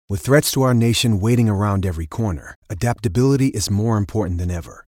With threats to our nation waiting around every corner, adaptability is more important than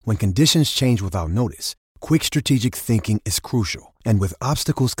ever. When conditions change without notice, quick strategic thinking is crucial. And with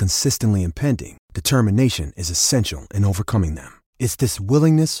obstacles consistently impending, determination is essential in overcoming them. It's this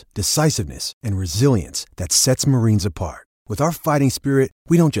willingness, decisiveness, and resilience that sets Marines apart. With our fighting spirit,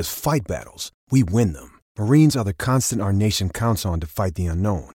 we don't just fight battles, we win them. Marines are the constant our nation counts on to fight the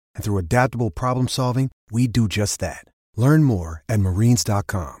unknown. And through adaptable problem solving, we do just that. Learn more at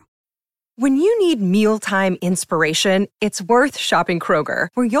marines.com. When you need mealtime inspiration, it's worth shopping Kroger,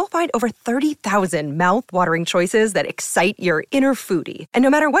 where you'll find over 30,000 mouth-watering choices that excite your inner foodie. And no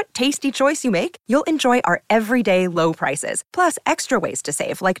matter what tasty choice you make, you'll enjoy our everyday low prices, plus extra ways to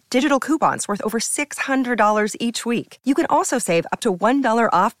save, like digital coupons worth over $600 each week. You can also save up to $1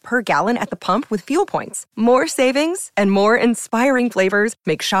 off per gallon at the pump with fuel points. More savings and more inspiring flavors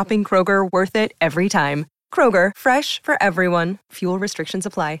make shopping Kroger worth it every time. Kroger, fresh for everyone. Fuel restrictions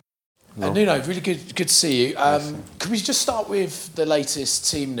apply. Nuno, really good to see you. Can we just start with the latest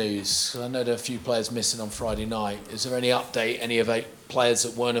team news? I know there are a few players missing on Friday night. Is there any update? Any players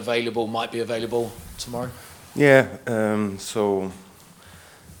that weren't available might be available tomorrow? Yeah,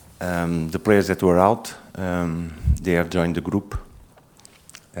 the players that were out, they have joined the group,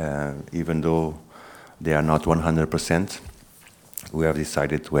 even though they are not 100%. We have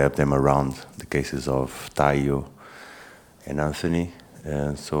decided to have them around the cases of Tayo and Anthony.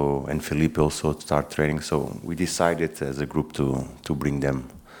 And Felipe also start training. So we decided as a group to bring them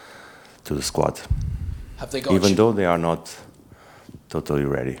to the squad. Have they got even though they are not totally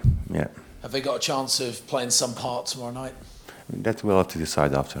ready. Yeah. Have they got a chance of playing some part tomorrow night? That we'll have to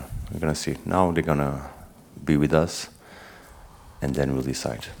decide after. We're gonna see. Now they're gonna be with us, and then we'll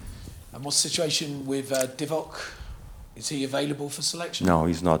decide. And what's the situation with Divock? Is he available for selection? No,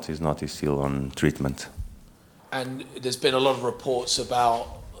 he's not. He's still on treatment. And there's been a lot of reports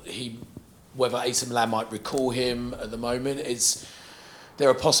about whether AC Milan might recall him at the moment. Is there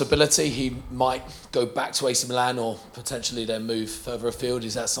a possibility he might go back to AC Milan or potentially then move further afield?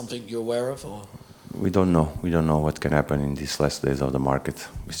 Is that something you're aware of? Or? We don't know. We don't know what can happen in these last days of the market.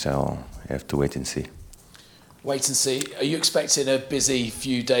 We shall have to wait and see. Wait and see. Are you expecting a busy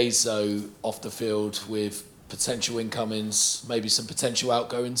few days, though, off the field with potential incomings, maybe some potential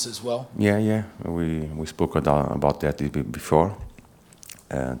outgoings as well? Yeah. We spoke about that before.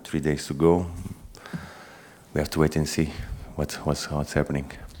 3 days to go. We have to wait and see what's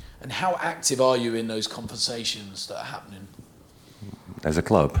happening. And how active are you in those conversations that are happening? As a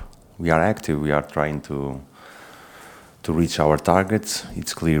club, we are active. We are trying to reach our targets.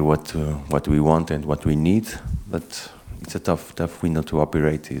 It's clear what we want and what we need, but it's a tough window to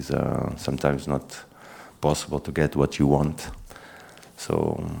operate. Is sometimes not possible to get what you want.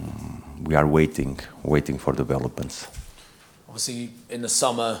 So we are waiting for developments. Obviously, in the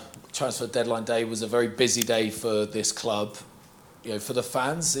summer, transfer deadline day was a very busy day for this club. For the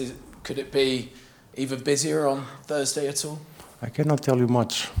fans, could it be even busier on Thursday at all? I cannot tell you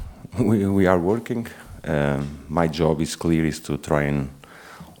much. We are working. My job is clear, is to try and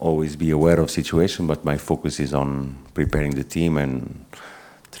always be aware of situation, but my focus is on preparing the team and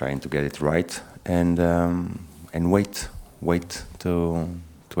trying to get it right. And wait to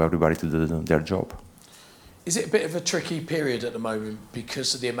everybody to do their job. Is it a bit of a tricky period at the moment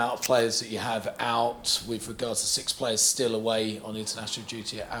because of the amount of players that you have out, with regards to 6 players still away on international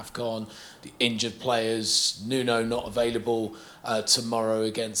duty at AFCON, the injured players, Nuno not available tomorrow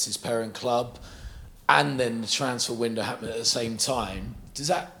against his parent club, and then the transfer window happening at the same time? Does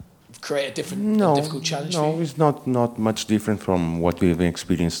that create a difficult challenge for you? No, it's not much different from what we've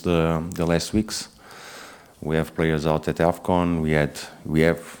experienced the last weeks. We have players out at AFCON. We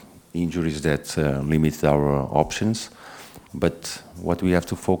have injuries that limit our options, but what we have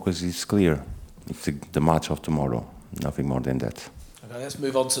to focus is clear. It's the match of tomorrow, nothing more than that. Okay, let's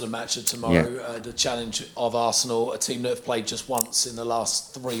move on to the match of tomorrow. Yeah. The challenge of Arsenal, a team that have played just once in the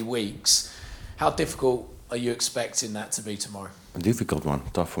last 3 weeks. How difficult are you expecting that to be tomorrow? A difficult one,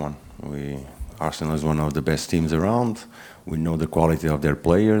 tough one. Arsenal is one of the best teams around. We know the quality of their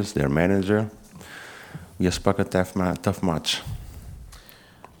players, their manager. We expect a tough match.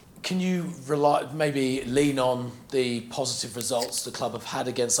 Can you maybe lean on the positive results the club have had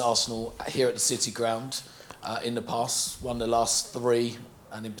against Arsenal here at the City Ground in the past, won the last 3,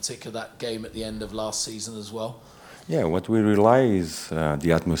 and in particular that game at the end of last season as well? Yeah, what we rely is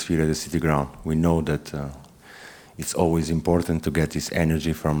the atmosphere at the City Ground. We know that it's always important to get this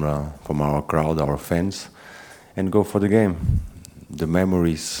energy from our crowd, our fans, and go for the game. The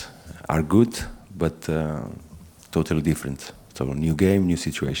memories are good, but totally different. So new game, new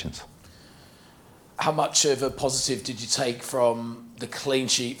situations. How much of a positive did you take from the clean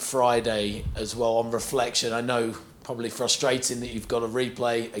sheet Friday as well, on reflection, I know probably frustrating that you've got a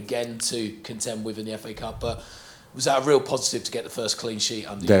replay again to contend with in the FA Cup, but was that a real positive to get the first clean sheet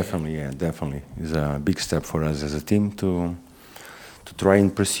under you? Definitely, yeah, definitely. It's a big step for us as a team to try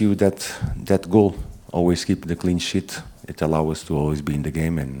and pursue that goal. Always keep the clean sheet. It allows us to always be in the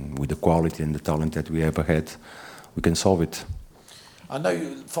game, and with the quality and the talent that we have ahead, we can solve it. I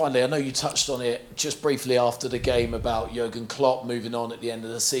know you touched on it just briefly after the game about Jurgen Klopp moving on at the end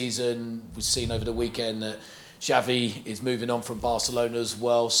of the season. We've seen over the weekend that Xavi is moving on from Barcelona as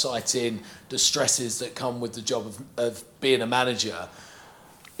well, citing the stresses that come with the job of being a manager.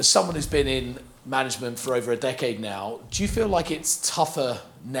 As someone who's been in management for over a decade now, do you feel like it's tougher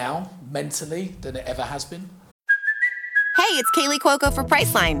now mentally than it ever has been? Hey, it's Kaylee Cuoco for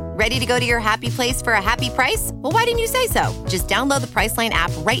Priceline. Ready to go to your happy place for a happy price? Well, why didn't you say so? Just download the Priceline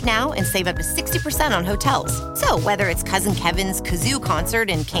app right now and save up to 60% on hotels. So whether it's Cousin Kevin's Kazoo Concert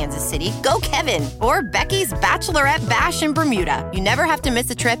in Kansas City, go Kevin, or Becky's Bachelorette Bash in Bermuda, you never have to miss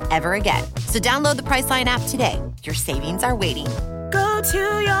a trip ever again. So download the Priceline app today. Your savings are waiting. Go to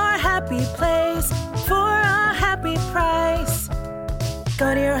your happy place for a happy price.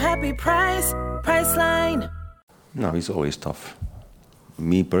 Go to your happy price, Priceline. No, it's always tough.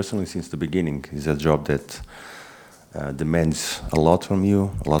 Me personally, since the beginning, it's a job that demands a lot from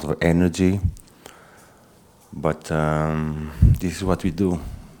you, a lot of energy. But this is what we do.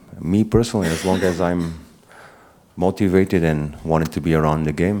 Me personally, as long as I'm motivated and wanted to be around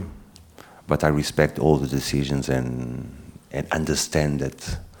the game, but I respect all the decisions and understand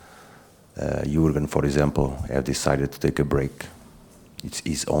that Jurgen, for example, have decided to take a break. It's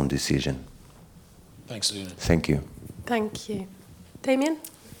his own decision. Thanks, Nuno. Thank you. Thank you. Damien?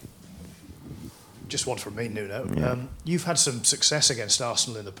 Just one from me, Nuno. Yeah. You've had some success against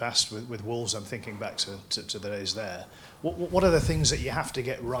Arsenal in the past with Wolves. I'm thinking back to the days there. What are the things that you have to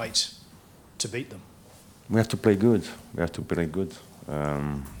get right to beat them? We have to play good. There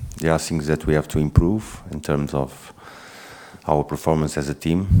are things that we have to improve in terms of our performance as a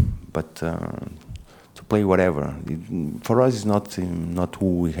team, but to play whatever. For us, it's not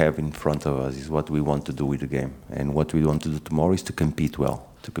who we have in front of us, it's what we want to do with the game. And what we want to do tomorrow is to compete well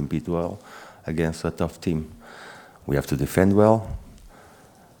against a tough team. We have to defend well,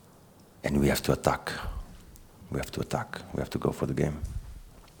 and we have to attack. We have to go for the game.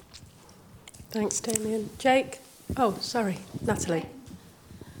 Thanks, Damien. Jake? Oh, sorry, Natalie.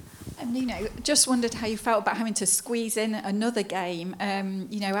 Nuno, just wondered how you felt about having to squeeze in another game.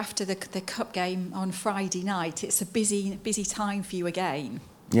 After the cup game on Friday night, it's a busy time for you again.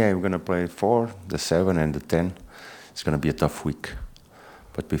 Yeah, we're going to play 4, the 7 and the 10. It's going to be a tough week.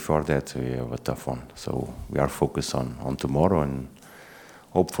 But before that, we have a tough one. So we are focused on tomorrow, and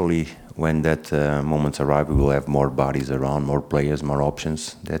hopefully when that moment arrives, we will have more bodies around, more players, more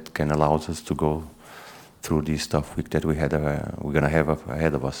options that can allow us to go through this tough week that we're going to have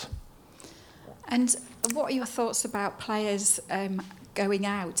ahead of us. And what are your thoughts about players going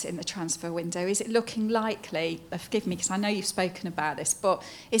out in the transfer window? Is it looking likely, forgive me because I know you've spoken about this, but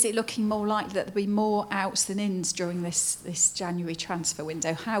is it looking more likely that there'll be more outs than ins during this January transfer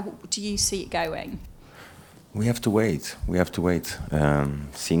window? How do you see it going? We have to wait. We are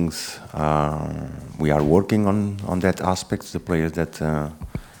working on that aspect, the players that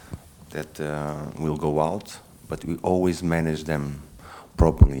will go out, but we always manage them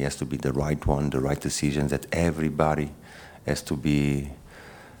properly. It has to be the right one, the right decision, that everybody has to be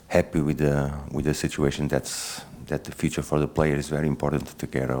happy with the situation. That the future for the player is very important to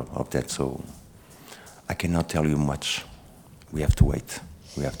take care of that. So I cannot tell you much. We have to wait.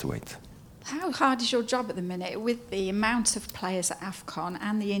 How hard is your job at the minute with the amount of players at AFCON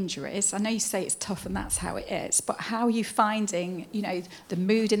and the injuries? I know you say it's tough and that's how it is, but how are you finding, the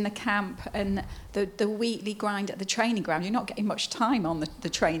mood in the camp and the weekly grind at the training ground? You're not getting much time on the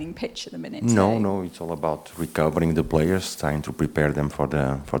training pitch at the minute. No, it's all about recovering the players, trying to prepare them for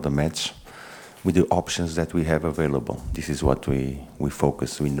the match with the options that we have available. This is what we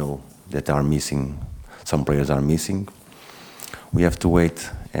focus. We know that some players are missing. We have to wait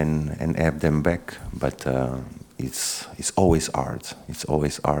and have them back, but it's always hard. It's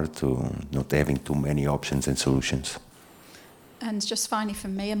always hard to not having too many options and solutions. And just finally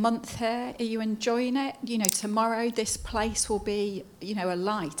from me, a month here, are you enjoying it? Tomorrow this place will be, a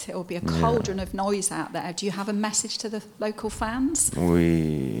light. It will be a cauldron of noise out there. Do you have a message to the local fans?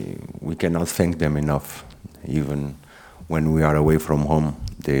 We cannot thank them enough. Even when we are away from home,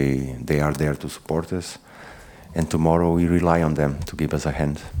 they are there to support us. And tomorrow we rely on them to give us a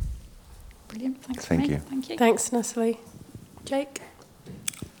hand. Brilliant. Thanks. Thank you. Thank you. Thanks, Natalie. Jake?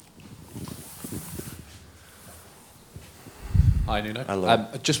 Hi, Nuno. Hello.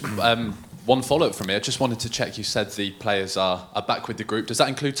 Just one follow-up from me. I just wanted to check, you said the players are back with the group. Does that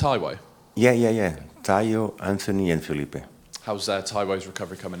include Taiwo? Yeah. Tayo, Anthony and Felipe. How's Taiwo's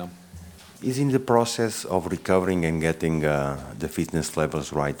recovery coming on? He's in the process of recovering and getting the fitness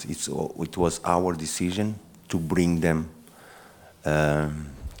levels right. It was our decision to bring them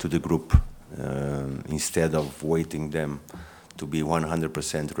to the group instead of waiting them to be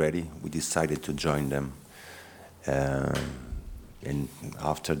 100% ready. We decided to join them, and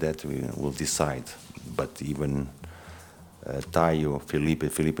after that we will decide. But even Tayo,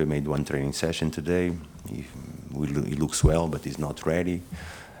 Felipe made one training session today. He looks well, but he's not ready.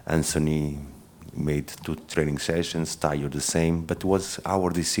 Anthony made 2 training sessions, Tayo the same, but it was our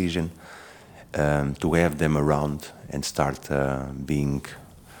decision to have them around and start being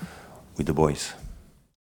with the boys.